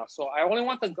burned by now. So I only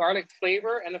want the garlic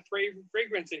flavor and the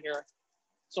fragrance in here.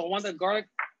 So I want the garlic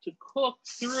to cook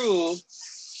through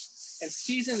and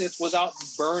season this without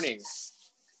burning.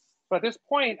 But at this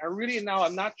point,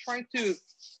 I'm not trying to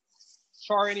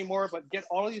char anymore, but get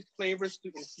all of these flavors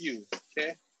to infuse,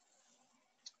 okay?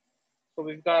 So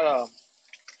we've got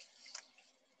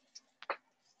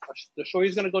the shoyu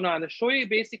is gonna go now. And the shoyu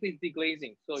basically is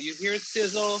deglazing. So you hear it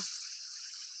sizzle.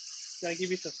 It's gonna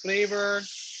give you some flavor.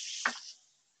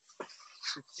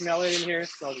 You smell it in here, it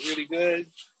smells really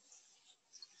good.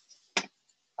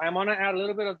 I'm gonna add a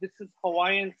little bit of, this is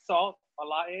Hawaiian salt,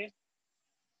 alae.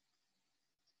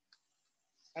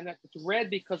 And it's red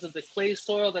because of the clay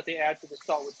soil that they add to the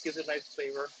salt, which gives it a nice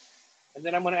flavor. And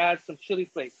then I'm gonna add some chili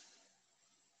flakes.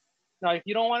 Now, if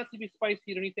you don't want it to be spicy,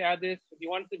 you don't need to add this. If you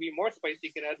want it to be more spicy,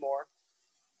 you can add more.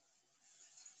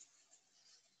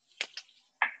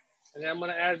 And then I'm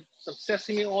gonna add some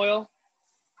sesame oil.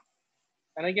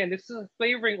 And again, this is a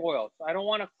flavoring oil, so I don't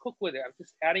wanna cook with it. I'm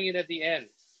just adding it at the end.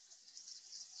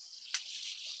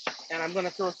 And I'm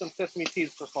gonna throw some sesame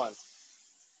seeds for fun.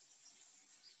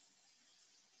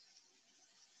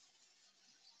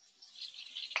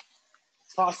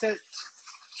 Toss it.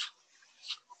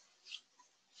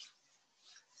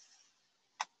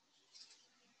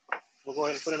 We'll go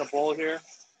ahead and put it in a bowl here.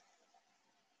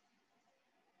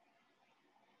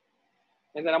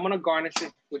 And then I'm gonna garnish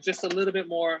it with just a little bit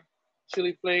more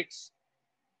chili flakes.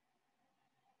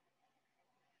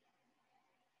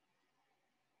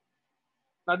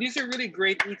 Now these are really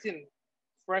great eaten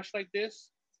fresh like this,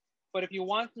 but if you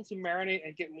want them to marinate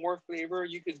and get more flavor,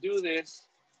 you could do this.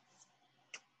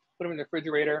 Put them in the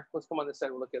refrigerator. Let's come on this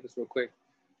side, we'll look at this real quick.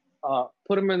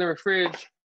 Put them in the fridge,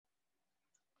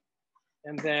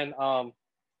 and then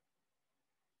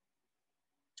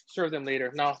serve them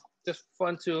later. Now, just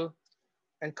fun too,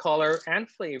 and color and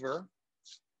flavor.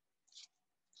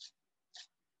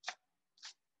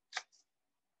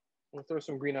 We'll throw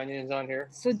some green onions on here.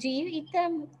 So do you eat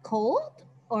them cold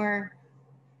or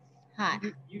hot?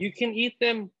 You can eat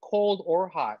them cold or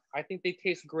hot. I think they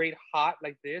taste great hot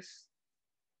like this.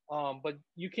 But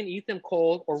you can eat them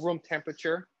cold or room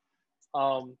temperature.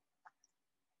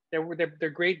 They're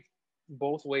great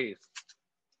both ways.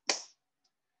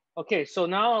 Okay, so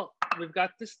now we've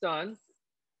got this done.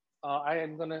 I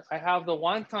have the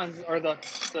wontons or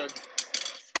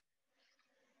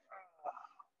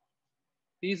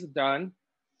these done.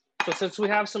 So since we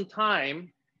have some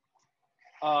time,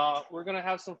 we're gonna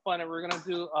have some fun and we're gonna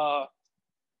do, I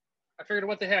figured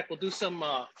what the heck, we'll do some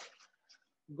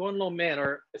gonlo men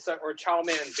or chow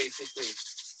mein basically,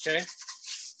 okay?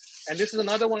 And this is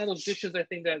another one of those dishes I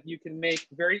think that you can make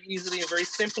very easily and very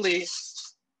simply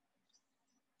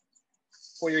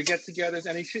for your get-togethers.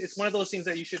 And it's one of those things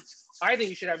that I think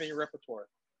you should have in your repertoire.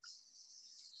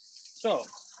 So,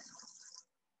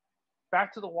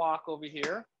 back to the wok over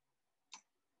here.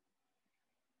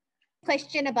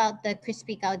 Question about the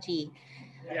crispy Gau Gee.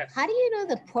 Yes. How do you know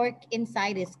the pork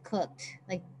inside is cooked?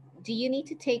 Like, do you need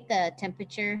to take the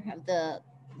temperature of the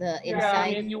inside? Yeah, I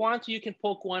mean, if you want to, you can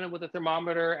poke one with a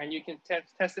thermometer and you can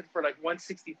test it for like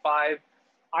 165.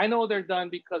 I know they're done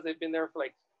because they've been there for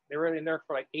they were in there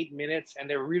for like 8 minutes and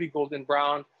they're really golden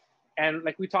brown. And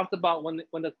like we talked about, when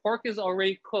the pork is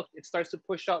already cooked, it starts to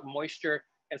push out moisture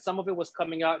and some of it was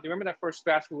coming out. Do you remember that first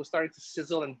batch? It was starting to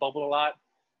sizzle and bubble a lot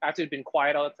after it'd been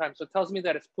quiet all the time. So it tells me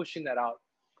that it's pushing that out.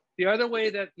 The other way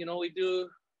that, we do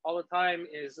all the time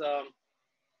is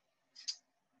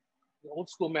the old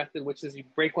school method, which is you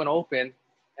break one open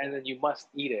and then you must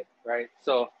eat it, right?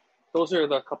 So those are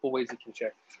the couple ways you can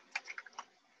check.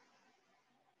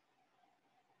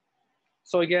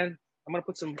 So again, I'm gonna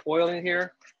put some oil in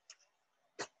here.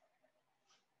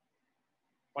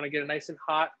 Want to get it nice and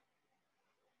hot.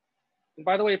 And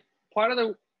by the way, part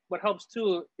of what helps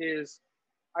too is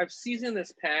I've seasoned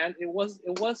this pan. It was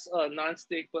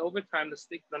non-stick, but over time the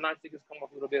non-stick has come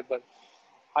off a little bit. But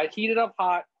I heat it up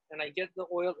hot and I get the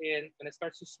oil in, and it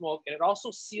starts to smoke, and it also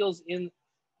seals in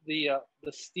the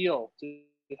steel to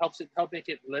help make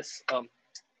it less. I'm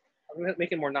gonna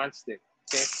make it more non-stick.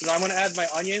 Okay, so now I'm gonna add my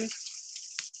onions,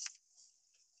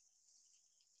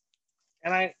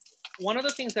 and one of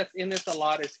the things that's in this a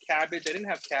lot is cabbage. I didn't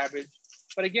have cabbage,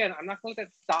 but again, I'm not going to let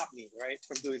that stop me, right,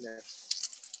 from doing this.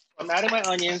 I'm adding my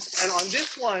onions, and on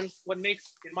this one, what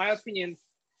makes, in my opinion,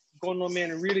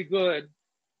 gonlomin really good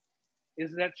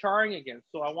is that charring again.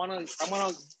 So I'm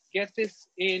gonna get this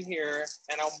in here,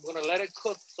 and I'm gonna let it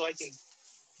cook so I can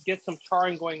get some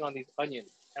charring going on these onions.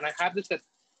 And I have this at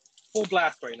full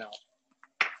blast right now.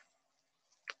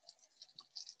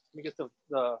 Let me get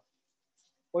the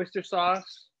oyster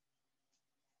sauce.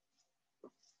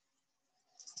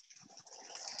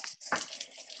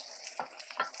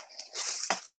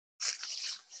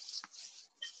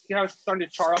 See how it's starting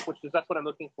to char up, which is, that's what I'm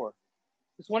looking for.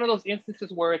 It's one of those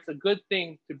instances where it's a good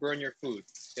thing to burn your food,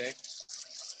 okay?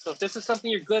 So if this is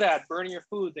something you're good at, burning your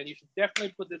food, then you should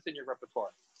definitely put this in your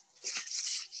repertoire.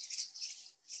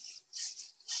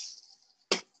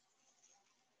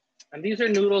 And these are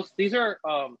noodles. These are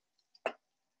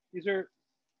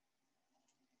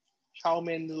chow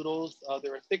mein noodles.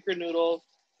 They're a thicker noodle.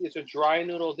 These are dry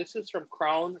noodles. This is from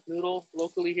Crown Noodle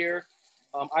locally here.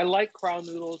 I like Crown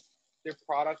Noodles, their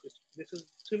product. This is,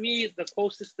 to me, the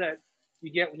closest that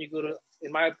you get when you go to,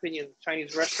 in my opinion,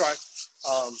 Chinese restaurant,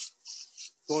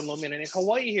 gonlomin. And in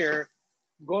Hawaii here,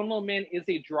 gonlomin is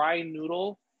a dry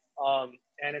noodle,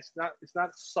 and it's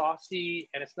not saucy,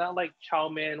 and it's not like chow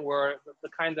mein, where the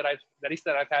kind that at least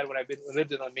I've had when I've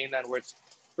lived in the mainland, where it's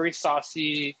very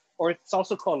saucy, or it's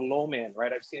also called lo mein,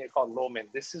 right? I've seen it called lo mein.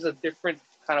 This is a different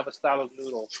kind of a style of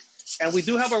noodle, and we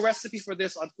do have a recipe for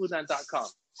this on Foodland.com.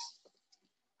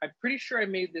 I'm pretty sure I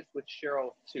made this with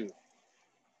Cheryl too.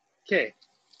 Okay,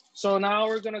 so now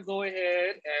we're gonna go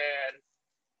ahead and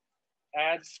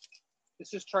add,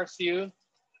 this is char siu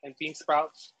and bean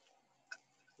sprouts.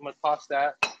 I'm gonna toss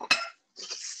that.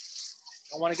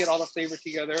 I wanna get all the flavor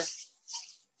together.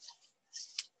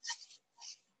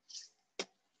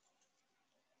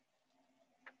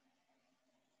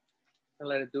 And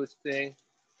let it do its thing.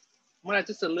 I'm gonna add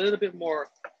just a little bit more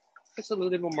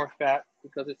fat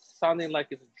because it's sounding like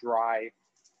it's dry.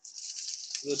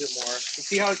 A little bit more. You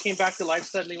see how it came back to life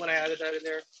suddenly when I added that in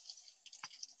there?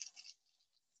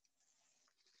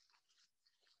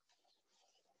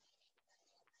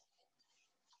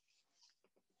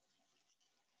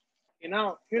 And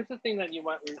now, here's the thing that you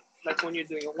might, like when you're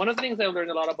doing it. One of the things I learned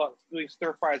a lot about doing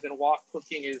stir fries and wok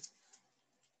cooking is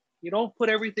you don't put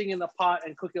everything in the pot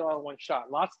and cook it all in one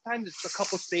shot. Lots of times it's a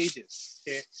couple stages,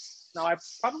 okay? Now, I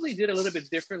probably did a little bit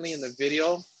differently in the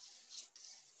video,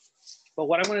 but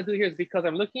what I'm gonna do here is, because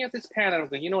I'm looking at this pan and I'm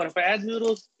going, you know what, if I add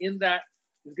noodles in that,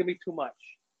 it's gonna be too much.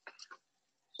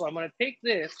 So I'm gonna take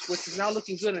this, which is now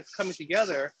looking good and it's coming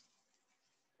together,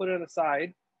 put it on the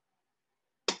side.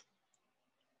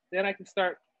 Then I can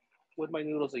start with my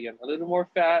noodles again. A little more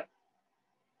fat.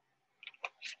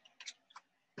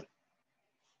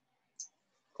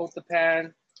 Coat the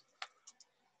pan.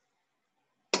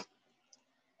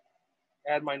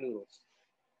 Add my noodles.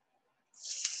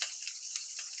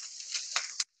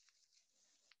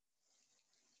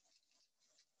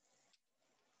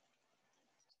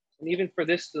 And even for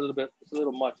this, it's a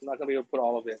little much. I'm not gonna be able to put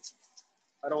all of it.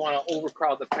 I don't want to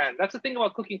overcrowd the pan. That's the thing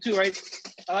about cooking too, right?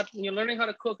 When you're learning how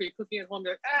to cook or you're cooking at home,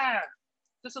 you're like,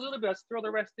 just a little bit, let's throw the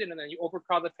rest in, and then you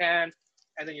overcrowd the pan,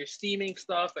 and then you're steaming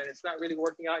stuff, and it's not really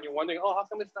working out, and you're wondering, oh, how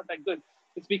come it's not that good?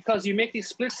 It's because you make these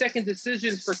split-second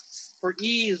decisions for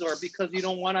ease, or because you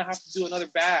don't want to have to do another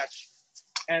batch.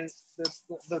 And the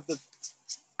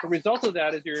result of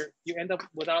that is you end up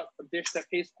without a dish that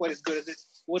tastes quite as good as it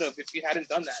would have if you hadn't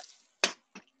done that.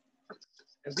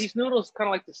 And these noodles kind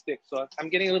of like to stick, so I'm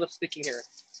getting a little sticky here.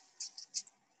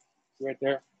 Right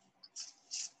there.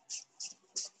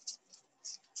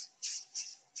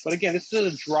 But again, this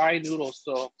is a dry noodle,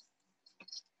 so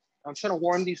I'm trying to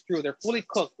warm these through. They're fully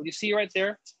cooked, but you see right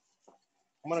there?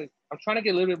 I'm trying to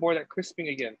get a little bit more of that crisping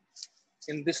again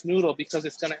in this noodle, because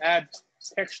it's gonna add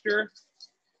texture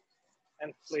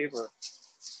and flavor.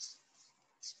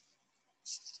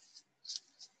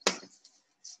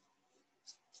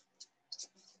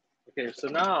 Okay, so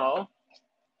now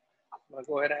I'm gonna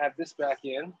go ahead and add this back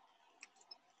in.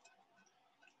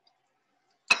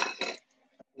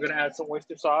 We're gonna add some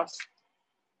oyster sauce.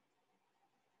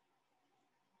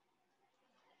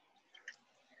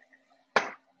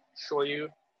 Shoyu.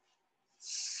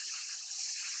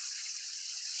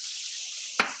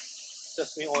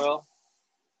 Sesame oil.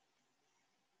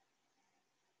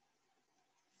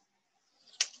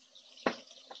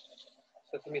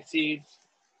 Sesame seeds.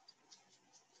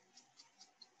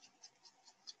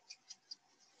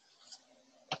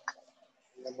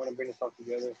 And I'm gonna bring this all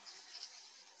together.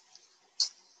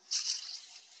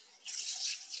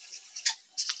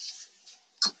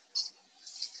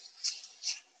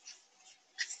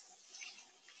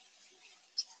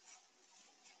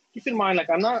 keep in mind, like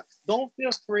don't be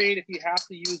afraid if you have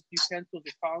to use utensils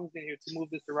or tongs in here to move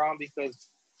this around, because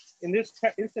in this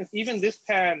instance, even this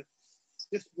pan,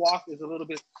 this wok is a little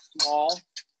bit small,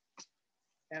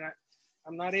 and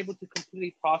I'm not able to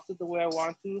completely toss it the way I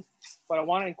want to, but I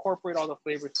want to incorporate all the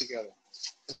flavors together.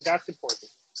 That's important.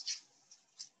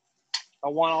 I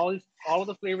want all of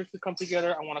the flavors to come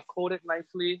together. I want to coat it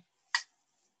nicely.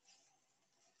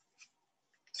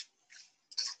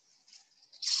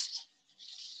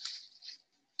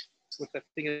 Which I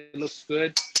think it looks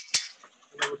good.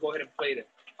 And then we'll go ahead and plate it.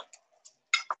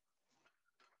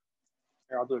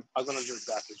 Here, I'll do it. I'm gonna do it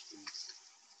backwards, please.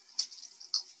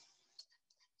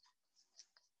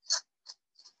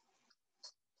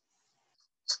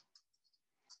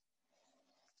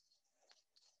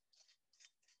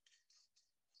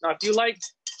 Now, if you like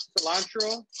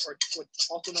cilantro, or what's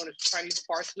also known as Chinese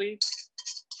parsley,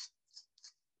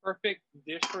 perfect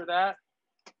dish for that.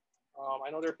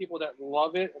 I know there are people that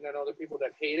love it, and then other people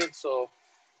that hate it. So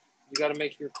you got to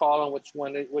make your call on which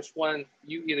one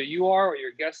either you are or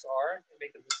your guests are, and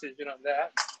make a decision on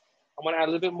that. I'm gonna add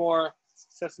a little bit more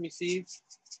sesame seeds.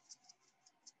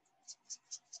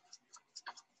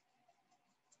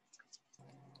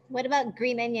 What about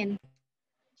green onion?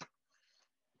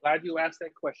 Glad you asked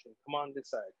that question. Come on this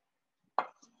side.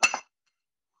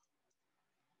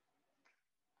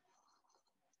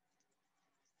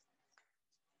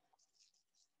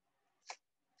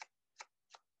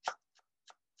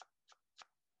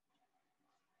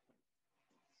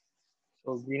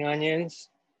 So green onions.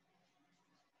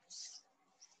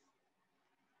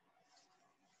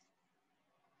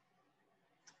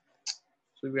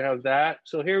 So we have that.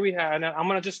 So here we have, and I'm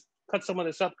gonna just cut some of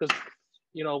this up because,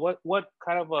 you know, what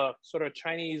kind of a sort of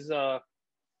Chinese,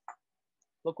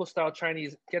 local style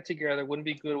Chinese get together wouldn't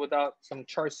be good without some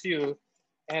char siu,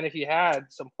 and if you had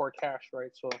some pork hash,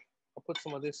 right? So I'll put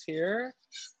some of this here.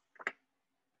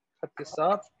 Cut this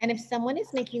up. And if someone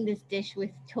is making this dish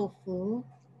with tofu,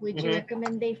 would you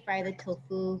recommend they fry the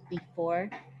tofu before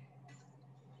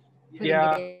putting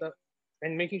it in?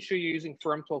 And making sure you're using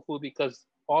firm tofu because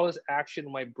all this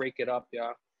action might break it up.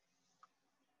 Yeah.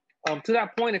 To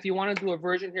that point, if you want to do a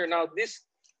version here now,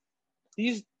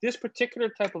 this particular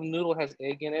type of noodle has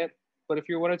egg in it, but if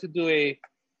you wanted to do a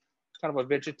kind of a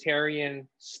vegetarian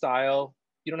style,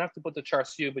 you don't have to put the char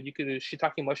siu, but you could do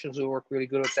shiitake mushrooms will work really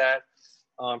good with that.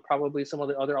 Probably some of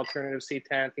the other alternatives,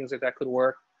 seitan, things like that could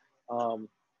work.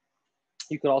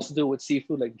 You could also do it with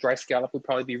seafood, like dry scallop would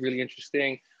probably be really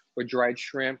interesting, or dried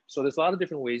shrimp. So there's a lot of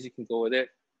different ways you can go with it.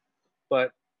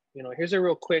 But, you know, here's a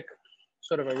real quick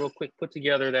put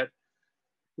together that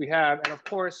we have. And of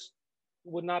course,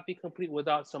 would not be complete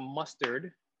without some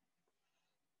mustard.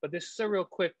 But this is a real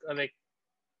quick, like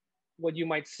what you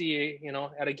might see, you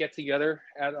know, at a get together,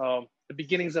 at the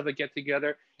beginnings of a get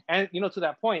together. And, you know, to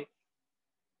that point,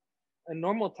 in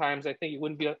normal times, I think it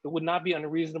would not be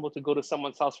unreasonable to go to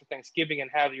someone's house for Thanksgiving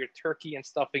and have your turkey and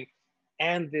stuffing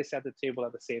and this at the table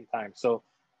at the same time. So,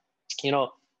 you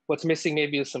know, what's missing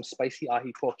maybe is some spicy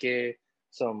ahi poke,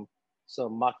 some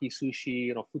maki sushi,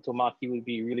 you know, futomaki would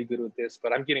be really good with this,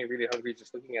 but I'm getting really hungry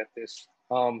just looking at this.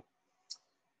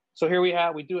 So here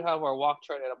we do have our wok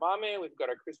charred edamame. We've got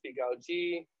our crispy Gau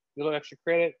Gee, a little extra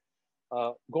credit,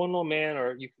 gono man,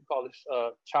 or you can call this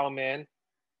chow man.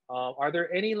 Are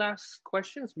there any last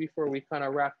questions before we kind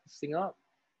of wrap this thing up?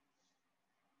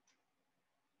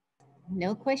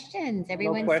 No questions.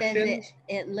 Everyone says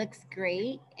it looks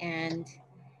great and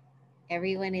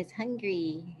everyone is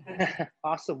hungry.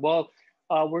 Awesome. Well,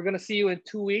 we're going to see you in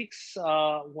 2 weeks,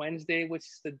 Wednesday, which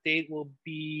the date will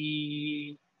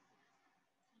be,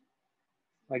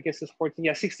 I guess it's 14.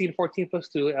 Yeah, 16, 14 plus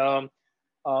 2.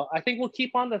 I think we'll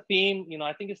keep on the theme. You know,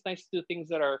 I think it's nice to do things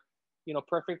that are, you know,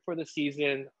 perfect for the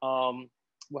season.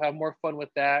 We'll have more fun with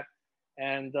that.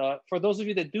 And for those of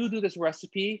you that do this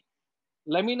recipe,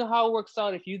 let me know how it works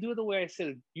out. If you do it the way I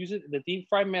said, use it the deep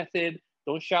fry method.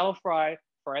 Don't shallow fry.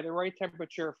 Fry the right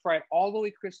temperature. Fry it all the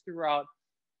way crisp throughout.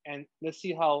 And let's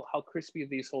see how crispy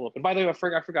these hold up. And by the way, I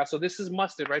forgot. So this is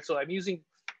mustard, right? So I'm using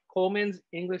Coleman's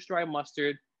English dry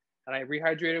mustard, and I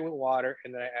rehydrate it with water,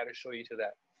 and then I add a shoyu to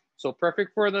that. So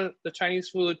perfect for the Chinese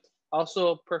food.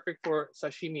 Also perfect for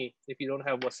sashimi if you don't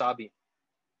have wasabi.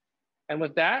 And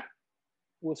with that,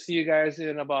 we'll see you guys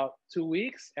in about 2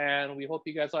 weeks. And we hope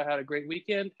you guys all had a great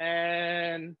weekend.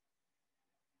 And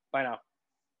bye now.